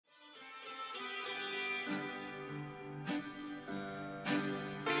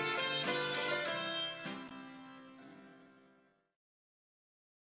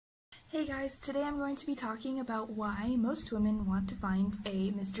guys, today I'm going to be talking about why most women want to find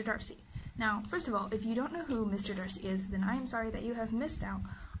a Mr. Darcy. Now, first of all, if you don't know who Mr. Darcy is, then I am sorry that you have missed out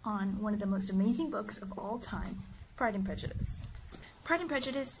on one of the most amazing books of all time, Pride and Prejudice. Pride and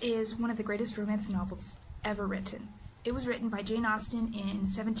Prejudice is one of the greatest romance novels ever written. It was written by Jane Austen in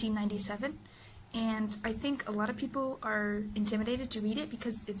 1797, and I think a lot of people are intimidated to read it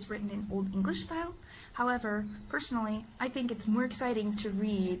because it's written in Old English style. However, personally, I think it's more exciting to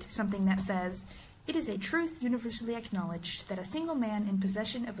read something that says, "It is a truth universally acknowledged that a single man in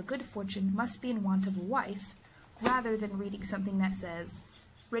possession of a good fortune must be in want of a wife," rather than reading something that says,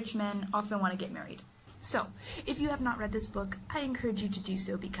 "Rich men often want to get married." So, if you have not read this book, I encourage you to do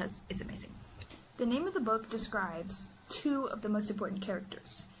so because it's amazing. The name of the book describes two of the most important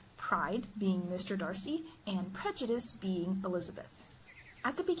characters, Pride being Mr. Darcy and Prejudice being Elizabeth.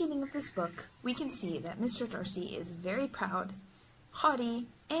 At the beginning of this book, we can see that Mr. Darcy is very proud, haughty,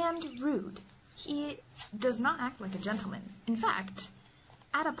 and rude. He does not act like a gentleman. In fact,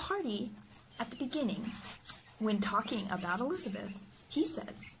 at a party at the beginning, when talking about Elizabeth, he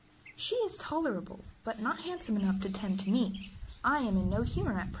says, "She is tolerable, but not handsome enough to tempt me. I am in no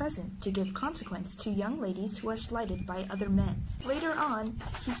humor at present to give consequence to young ladies who are slighted by other men." Later on,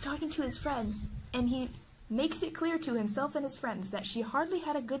 he's talking to his friends, and he makes it clear to himself and his friends that she hardly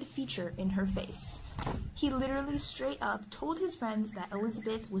had a good feature in her face. He literally straight up told his friends that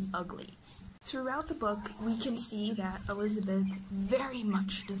Elizabeth was ugly. Throughout the book, we can see that Elizabeth very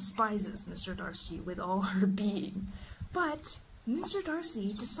much despises Mr. Darcy with all her being. But Mr.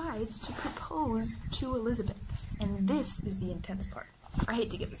 Darcy decides to propose to Elizabeth, and this is the intense part. I hate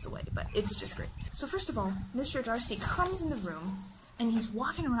to give this away, but it's just great. So first of all, Mr. Darcy comes in the room, and he's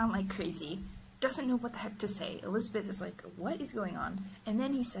walking around like crazy, doesn't know what the heck to say. Elizabeth is like, "What is going on?" And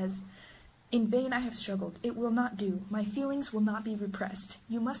then he says, "In vain I have struggled. It will not do. My feelings will not be repressed.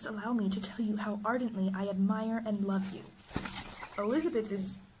 You must allow me to tell you how ardently I admire and love you." Elizabeth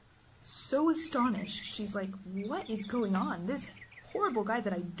is so astonished. She's like, "What is going on? This horrible guy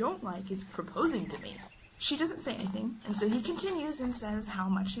that I don't like is proposing to me." She doesn't say anything, and so he continues and says how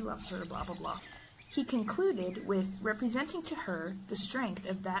much he loves her, blah, blah, blah. He concluded with representing to her the strength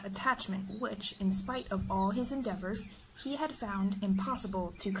of that attachment which, in spite of all his endeavors, he had found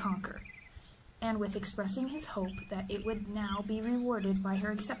impossible to conquer, and with expressing his hope that it would now be rewarded by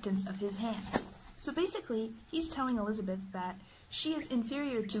her acceptance of his hand. So basically, he's telling Elizabeth that she is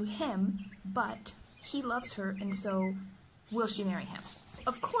inferior to him, but he loves her, and so will she marry him?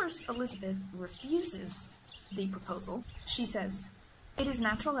 Of course, Elizabeth refuses the proposal. She says, "It is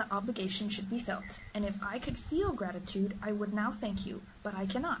natural that obligation should be felt, and if I could feel gratitude, I would now thank you, but I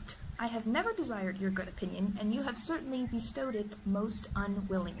cannot. I have never desired your good opinion, and you have certainly bestowed it most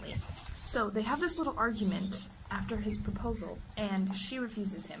unwillingly." So they have this little argument after his proposal, and she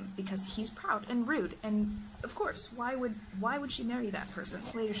refuses him because he's proud and rude, and of course, why would she marry that person?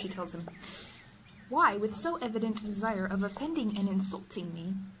 Later she tells him, "Why, with so evident a desire of offending and insulting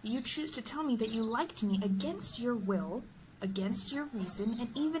me, you choose to tell me that you liked me against your will, against your reason, and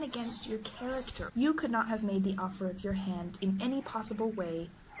even against your character. You could not have made the offer of your hand in any possible way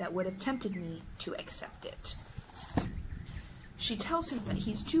that would have tempted me to accept it." She tells him that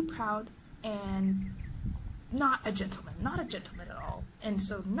he's too proud and not a gentleman at all, and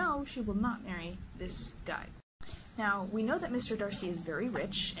so no, she will not marry this guy. Now, we know that Mr. Darcy is very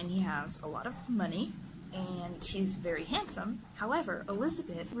rich, and he has a lot of money, and he's very handsome. However,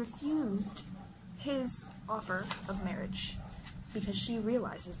 Elizabeth refused his offer of marriage because she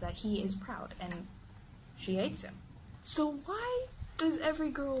realizes that he is proud and she hates him. So why does every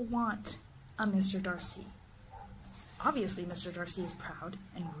girl want a Mr. Darcy? Obviously, Mr. Darcy is proud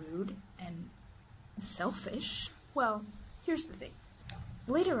and rude and selfish. Well, here's the thing.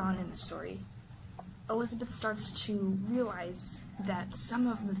 Later on in the story, Elizabeth starts to realize that some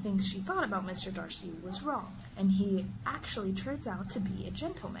of the things she thought about Mr. Darcy was wrong, and he actually turns out to be a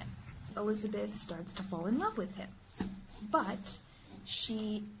gentleman. Elizabeth starts to fall in love with him, but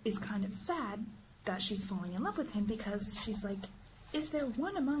she is kind of sad that she's falling in love with him because she's like, is there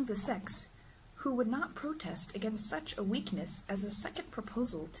one among the sex who would not protest against such a weakness as a second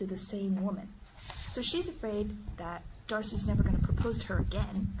proposal to the same woman? So she's afraid that Darcy's never going to propose to her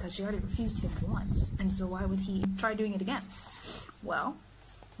again because she already refused him once, and so why would he try doing it again? Well,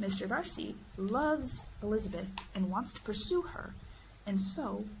 Mr. Darcy loves Elizabeth and wants to pursue her, and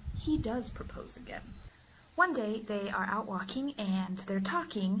so he does propose again. One day, they are out walking, and they're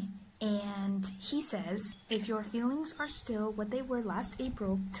talking, and he says, "If your feelings are still what they were last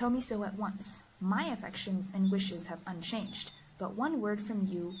April, tell me so at once. My affections and wishes have unchanged, but one word from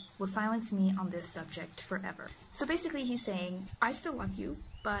you will silence me on this subject forever." So basically he's saying, I still love you,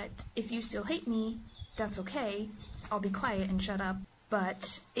 but if you still hate me, that's okay. I'll be quiet and shut up.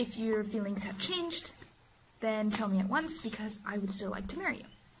 But if your feelings have changed, then tell me at once, because I would still like to marry you.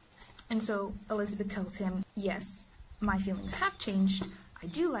 And so Elizabeth tells him, yes, my feelings have changed. I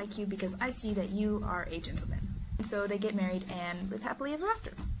do like you because I see that you are a gentleman. And so they get married and live happily ever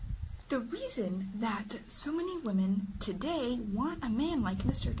after. The reason that so many women today want a man like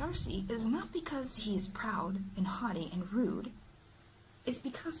Mr. Darcy is not because he is proud and haughty and rude. It's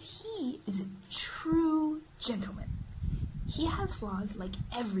because he is a true gentleman. He has flaws like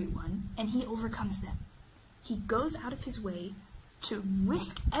everyone, and he overcomes them. He goes out of his way to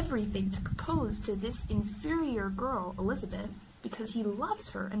risk everything to propose to this inferior girl, Elizabeth, because he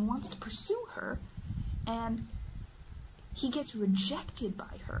loves her and wants to pursue her, and he gets rejected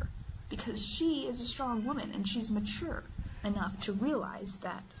by her because she is a strong woman and she's mature enough to realize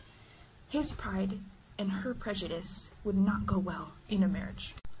that his pride and her prejudice would not go well in a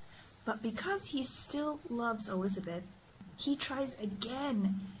marriage. But because he still loves Elizabeth, he tries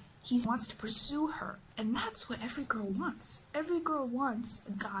again. He wants to pursue her, and that's what every girl wants. Every girl wants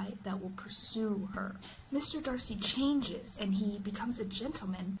a guy that will pursue her. Mr. Darcy changes, and he becomes a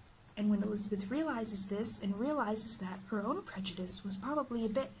gentleman, and when Elizabeth realizes this, and realizes that her own prejudice was probably a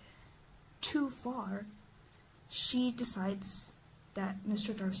bit too far, she decides that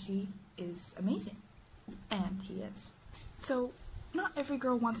Mr. Darcy is amazing, and he is. So, not every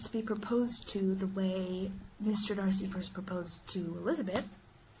girl wants to be proposed to the way Mr. Darcy first proposed to Elizabeth,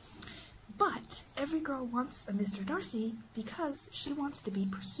 but every girl wants a Mr. Darcy because she wants to be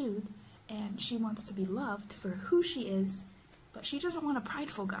pursued and she wants to be loved for who she is, but she doesn't want a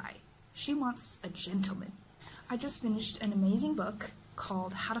prideful guy. She wants a gentleman. I just finished an amazing book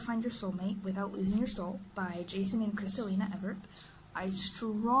called How to Find Your Soulmate Without Losing Your Soul by Jason and Kristalina Everett. I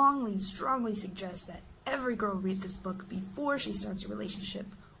strongly suggest that every girl read this book before she starts a relationship,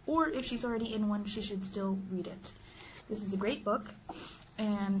 or if she's already in one, she should still read it. This is a great book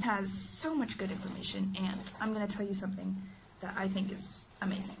and has so much good information, and I'm going to tell you something that I think is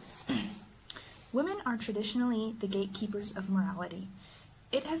amazing. Women are traditionally the gatekeepers of morality.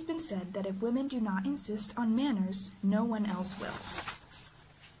 It has been said that if women do not insist on manners, no one else will.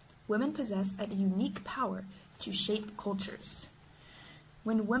 Women possess a unique power to shape cultures.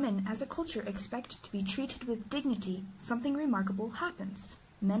 When women as a culture expect to be treated with dignity, something remarkable happens.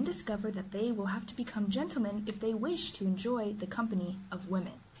 Men discover that they will have to become gentlemen if they wish to enjoy the company of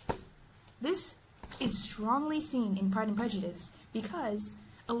women. This is strongly seen in Pride and Prejudice because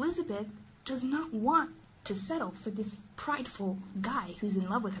Elizabeth does not want to settle for this prideful guy who's in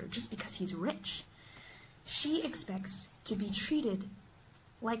love with her just because he's rich. She expects to be treated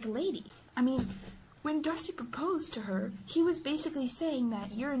like a lady. I mean, when Darcy proposed to her, he was basically saying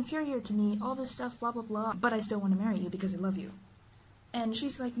that you're inferior to me, all this stuff, blah, blah, blah, but I still want to marry you because I love you. And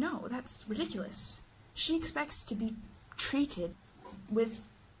she's like, no, that's ridiculous. She expects to be treated with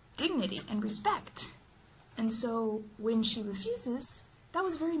dignity and respect. And so when she refuses, that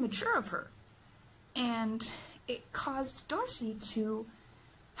was very mature of her. And it caused Darcy to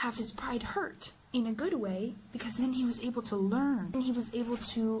have his pride hurt in a good way, because then he was able to learn, and he was able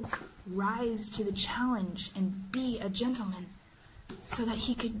to rise to the challenge and be a gentleman so that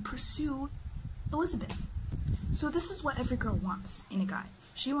he could pursue Elizabeth. So this is what every girl wants in a guy.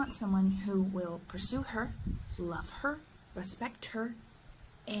 She wants someone who will pursue her, love her, respect her,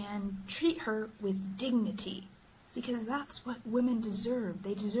 and treat her with dignity, because that's what women deserve.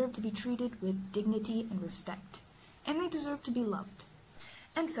 They deserve to be treated with dignity and respect, and they deserve to be loved.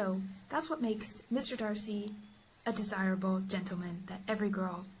 And so, that's what makes Mr. Darcy a desirable gentleman that every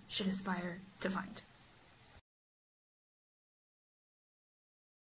girl should aspire to find.